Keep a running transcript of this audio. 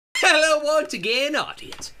Hello once again,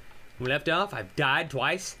 audience. We left off, I've died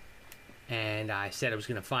twice, and I said I was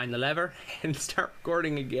going to find the lever and start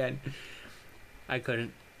recording again. I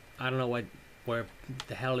couldn't. I don't know where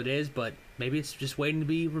the hell it is, but maybe it's just waiting to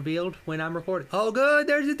be revealed when I'm recording. Oh, good,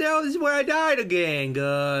 there's it there. This is where I died again.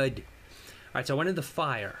 Good. Alright, so I went in the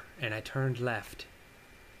fire, and I turned left.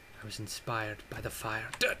 I was inspired by the fire.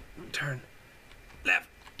 Turn left.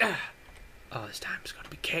 Oh, this time it's going to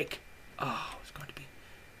be cake. Oh, it's going to be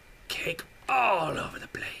cake all over the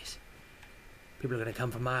place. People are going to come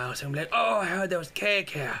from miles and be like, oh, I heard there was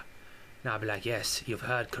cake here. And I'll be like, yes, you've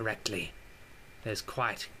heard correctly. There's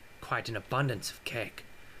quite an abundance of cake.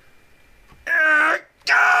 Oh,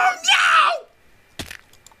 no!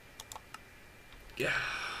 Yeah.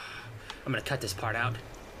 I'm going to cut this part out.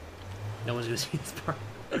 No one's going to see this part.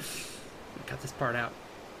 I'm going to cut this part out.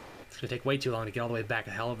 It's going to take way too long to get all the way back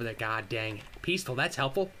the hell over there. God dang it. Peaceful, that's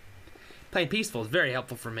helpful. Playing peaceful is very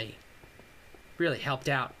helpful for me. Really helped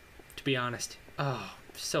out, to be honest. Oh,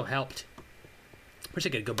 so helped. Wish I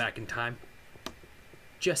could go back in time.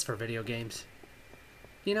 Just for video games.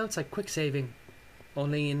 You know, it's like quick saving.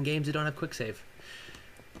 Only in games that don't have quick save.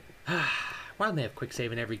 Why don't they have quick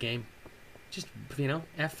save in every game? Just, you know,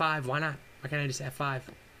 F5, why not? Why can't I just F5?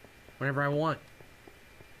 Whenever I want.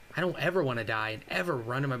 I don't ever want to die and ever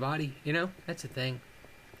run to my body, you know? That's the thing.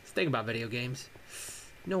 That's the thing about video games.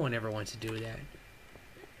 No one ever wants to do that.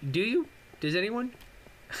 Do you? Does anyone?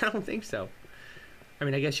 I don't think so. I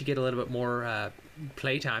mean, I guess you get a little bit more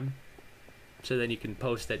playtime. So then you can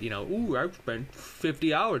post that, you know, ooh, I've spent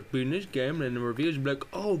 50 hours beating this game, and the reviews will be like,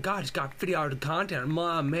 oh, God, it's got 50 hours of content.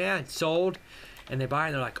 My man, it's sold. And they buy it,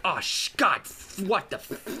 and they're like, oh, God, what the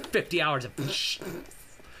 50 hours of...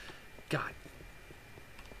 God.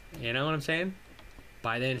 You know what I'm saying?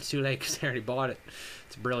 By then, it's too late because they already bought it.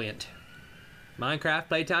 It's brilliant. Minecraft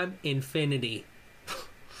playtime, infinity.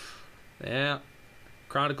 Yeah.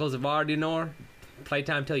 Chronicles of Ardenor,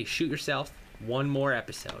 playtime till you shoot yourself. One more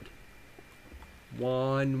episode.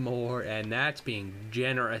 One more, and that's being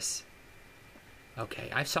generous. Okay,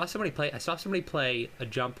 I saw somebody play a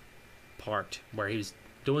jump part where he was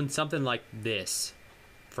doing something like this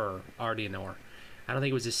for Ardenor. I don't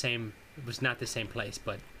think it was the same. It was not the same place,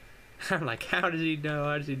 but I'm like, how does he know?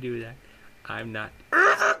 How does he do that? I'm not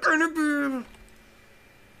ever gonna be able.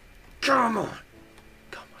 Come on.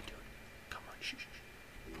 Come on, do it. Come on, shh.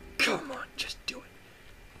 Come on, just do it.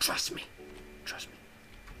 Trust me. Trust me.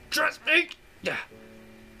 Trust me. Yeah.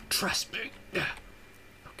 Trust me. Yeah.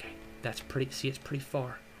 Okay, that's pretty. See, it's pretty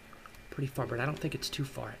far. Pretty far, but I don't think it's too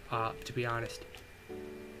far, to be honest.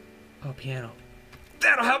 Oh, piano.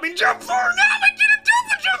 That'll help me jump far. Now I get a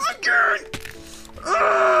double jump again.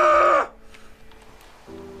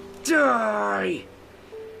 Die.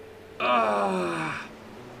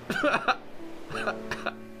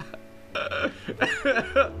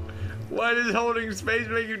 Why does holding space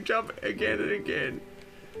make you jump again and again?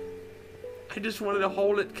 I just wanted to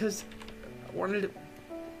hold it because I wanted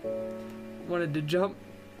to jump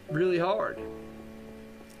really hard.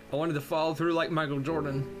 I wanted to fall through like Michael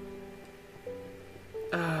Jordan.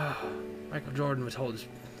 Michael Jordan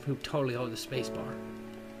who totally holds the space bar.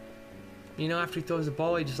 You know, after he throws the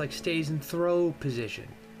ball, he just like stays in throw position.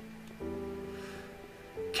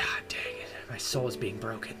 God dang it. My soul is being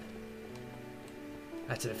broken.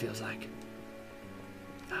 That's what it feels like.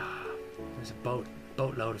 There's a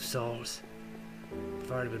boatload of souls.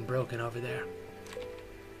 I've already been broken over there.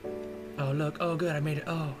 Oh, look. Oh, good. I made it.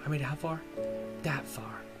 Oh, I made it how far? That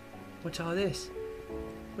far. What's all this?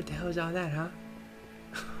 What the hell is all that, huh?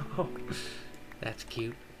 Oh, that's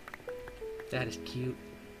cute. That is cute.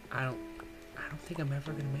 I don't think I'm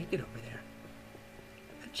ever gonna make it over there.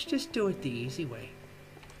 Let's just do it the easy way.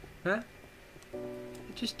 Huh?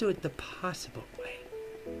 Let's just do it the possible way.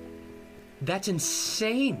 That's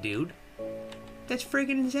insane, dude. That's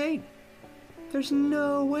freaking insane. There's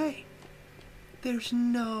no way. There's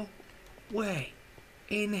no way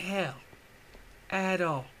in hell at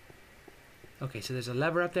all. Okay, so there's a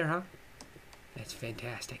lever up there, huh? That's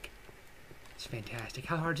fantastic. It's fantastic.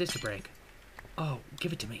 How hard is this to break? Oh,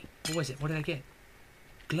 give it to me. What was it? What did I get?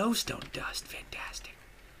 Glowstone dust. Fantastic.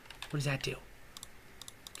 What does that do?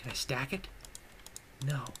 Can I stack it?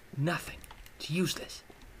 No, nothing. It's useless.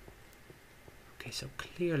 Okay, so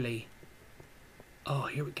clearly... Oh,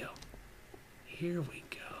 here we go. Here we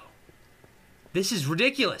go. This is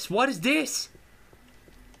ridiculous. What is this?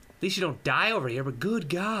 At least you don't die over here, but good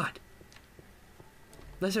God.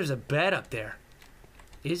 Unless there's a bed up there.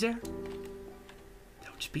 Is there?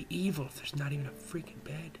 That would just be evil if there's not even a freaking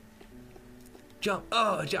bed. Jump.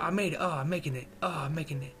 Oh, I made it. Oh, I'm making it. Oh, I'm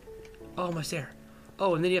making it. Almost there.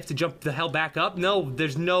 Oh, and then you have to jump the hell back up? No,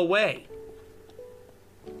 there's no way.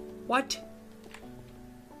 What?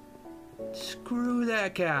 Screw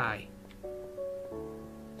that guy.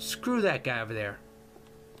 Screw that guy over there.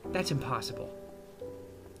 That's impossible.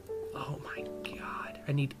 Oh my god.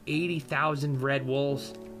 I need 80,000 red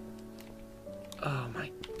wolves. Oh my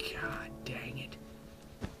god, dang it.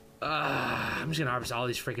 I'm just gonna harvest all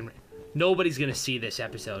these freaking... Nobody's gonna see this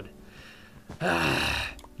episode.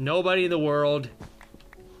 Nobody in the world.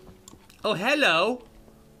 Oh, hello.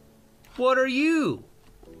 What are you?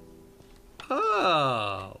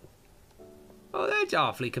 Oh. Oh, that's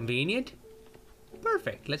awfully convenient.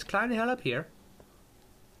 Perfect. Let's climb the hell up here.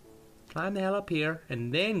 Climb the hell up here.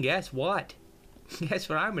 And then guess what? Guess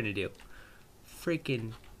what I'm gonna do?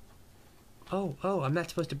 Freaking... Oh, I'm not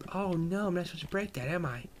supposed to... Oh, no, I'm not supposed to break that, am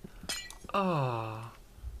I? Oh.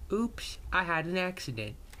 Oops. I had an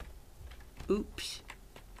accident. Oops.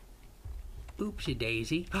 Oopsie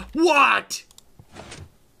daisy. What?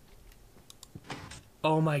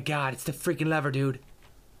 Oh my god, it's the freaking lever, dude.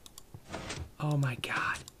 Oh my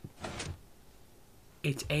god.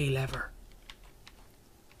 It's a lever.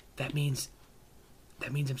 That means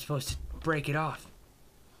I'm supposed to break it off.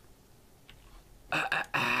 I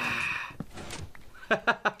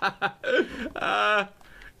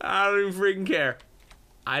don't even freaking care.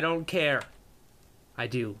 I don't care. I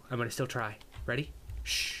do. I'm gonna still try. Ready?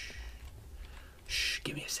 Shh. Shh.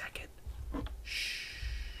 Give me a second. Shh.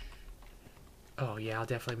 Oh yeah, I'll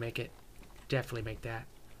definitely make it. Definitely make that.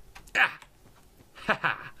 Ah! Ha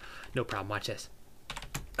ha! No problem. Watch this.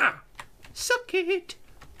 Ah! Suck it!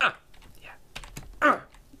 Ah! Yeah. Ah!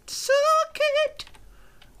 Suck it!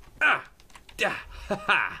 Ah! Ah! Ha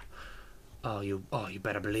ha! Oh, you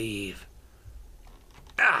better believe.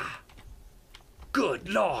 Ah! Good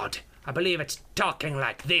Lord! I believe it's talking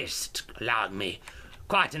like this allowed me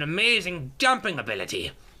quite an amazing jumping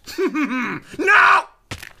ability. No!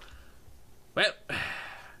 Well,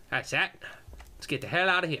 that's that. Let's get the hell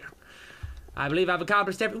out of here. I believe I've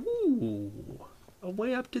accomplished every... Ooh, a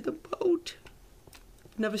way up to the boat.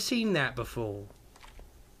 I've never seen that before.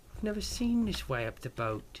 I've never seen this way up the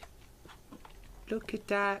boat. Look at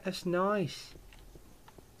that. That's nice.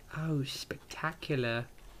 Oh, spectacular.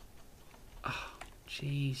 Oh,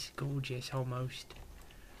 jeez. Gorgeous, almost.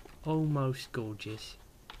 Almost gorgeous.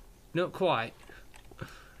 Not quite.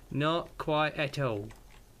 Not quite at all.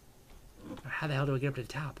 How the hell do I get up to the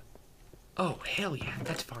top? Oh, hell yeah.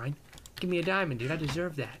 That's fine. Give me a diamond, dude. I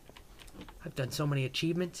deserve that. I've done so many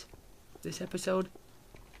achievements this episode.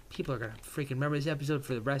 People are gonna freaking remember this episode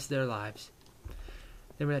for the rest of their lives.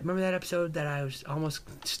 Remember that episode that I was almost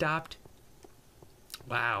stopped?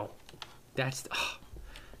 Wow. That's... Oh,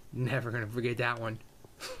 never gonna forget that one.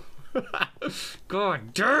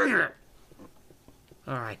 God dang it!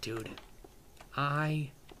 Alright, dude. I'm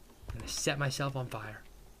gonna set myself on fire.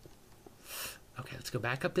 Okay, let's go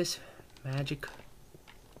back up this magic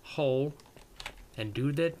hole and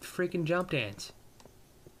do the freaking jump dance.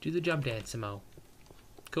 Do the jump dance, Samo.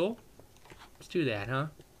 Cool? Let's do that, huh?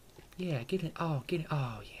 Yeah, get it. Oh, get it.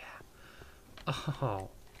 Oh, yeah. Oh,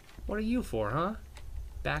 what are you for, huh?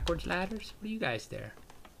 Backwards ladders? What are you guys there?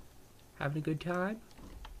 Having a good time?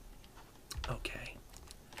 Okay.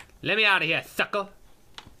 Let me out of here, sucker.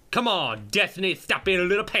 Come on, Destiny. Stop being a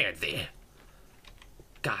little pansy.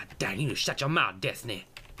 God dang, you shut your mouth, Destiny.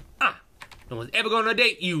 No one's ever gonna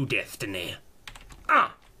date you, Destiny.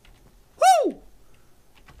 Woo!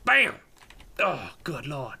 Bam! Oh, good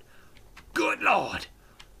Lord. Good Lord.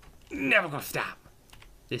 Never gonna stop.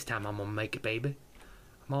 This time I'm gonna make it, baby.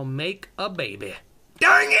 I'm gonna make a baby.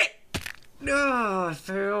 Dang it! Oh, I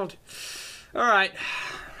failed. Alright.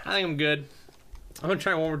 I think I'm good. I'm gonna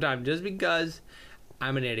try one more time just because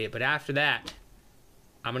I'm an idiot. But after that,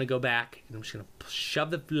 I'm gonna go back and I'm just gonna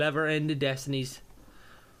shove the lever into Destiny's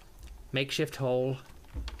makeshift hole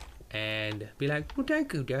and be like, well,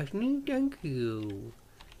 thank you, Destiny, thank you.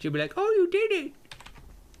 She'll be like, oh, you did it.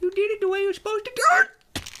 You did it the way you're supposed to do it.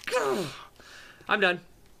 I'm done.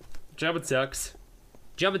 Jumping sucks.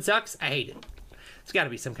 Jumping sucks. I hate it. It's got to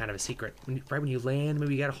be some kind of a secret. Right when you land,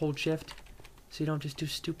 maybe you got to hold shift so you don't just do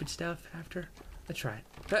stupid stuff after. Let's try it.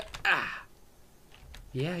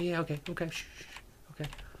 Yeah, okay. Shh. Okay.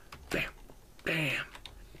 Bam.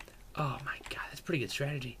 Oh my god, that's pretty good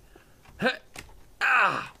strategy.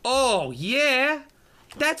 Oh yeah,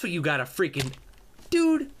 that's what you gotta freaking...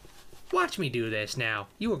 Dude, watch me do this now.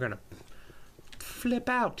 You are gonna flip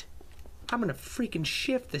out. I'm gonna freaking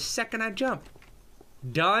shift the second I jump.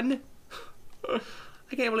 Done? I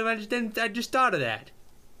can't believe I just thought of that.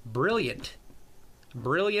 Brilliant.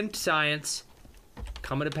 Brilliant science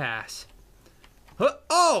coming to pass.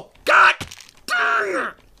 Oh, God!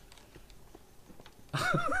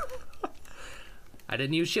 I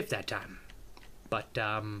didn't use shift that time. But,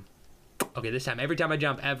 okay, this time, every time I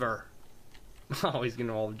jump, ever, I'm always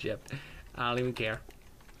gonna roll the chip. I don't even care.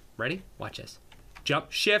 Ready? Watch this.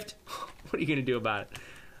 Jump, shift. What are you gonna do about it?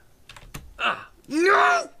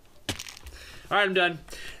 No! Alright, I'm done.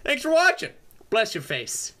 Thanks for watching. Bless your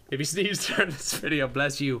face. If you sneeze during this video,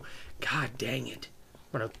 bless you. God dang it.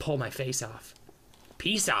 I'm gonna pull my face off.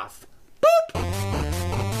 Peace off. Boop!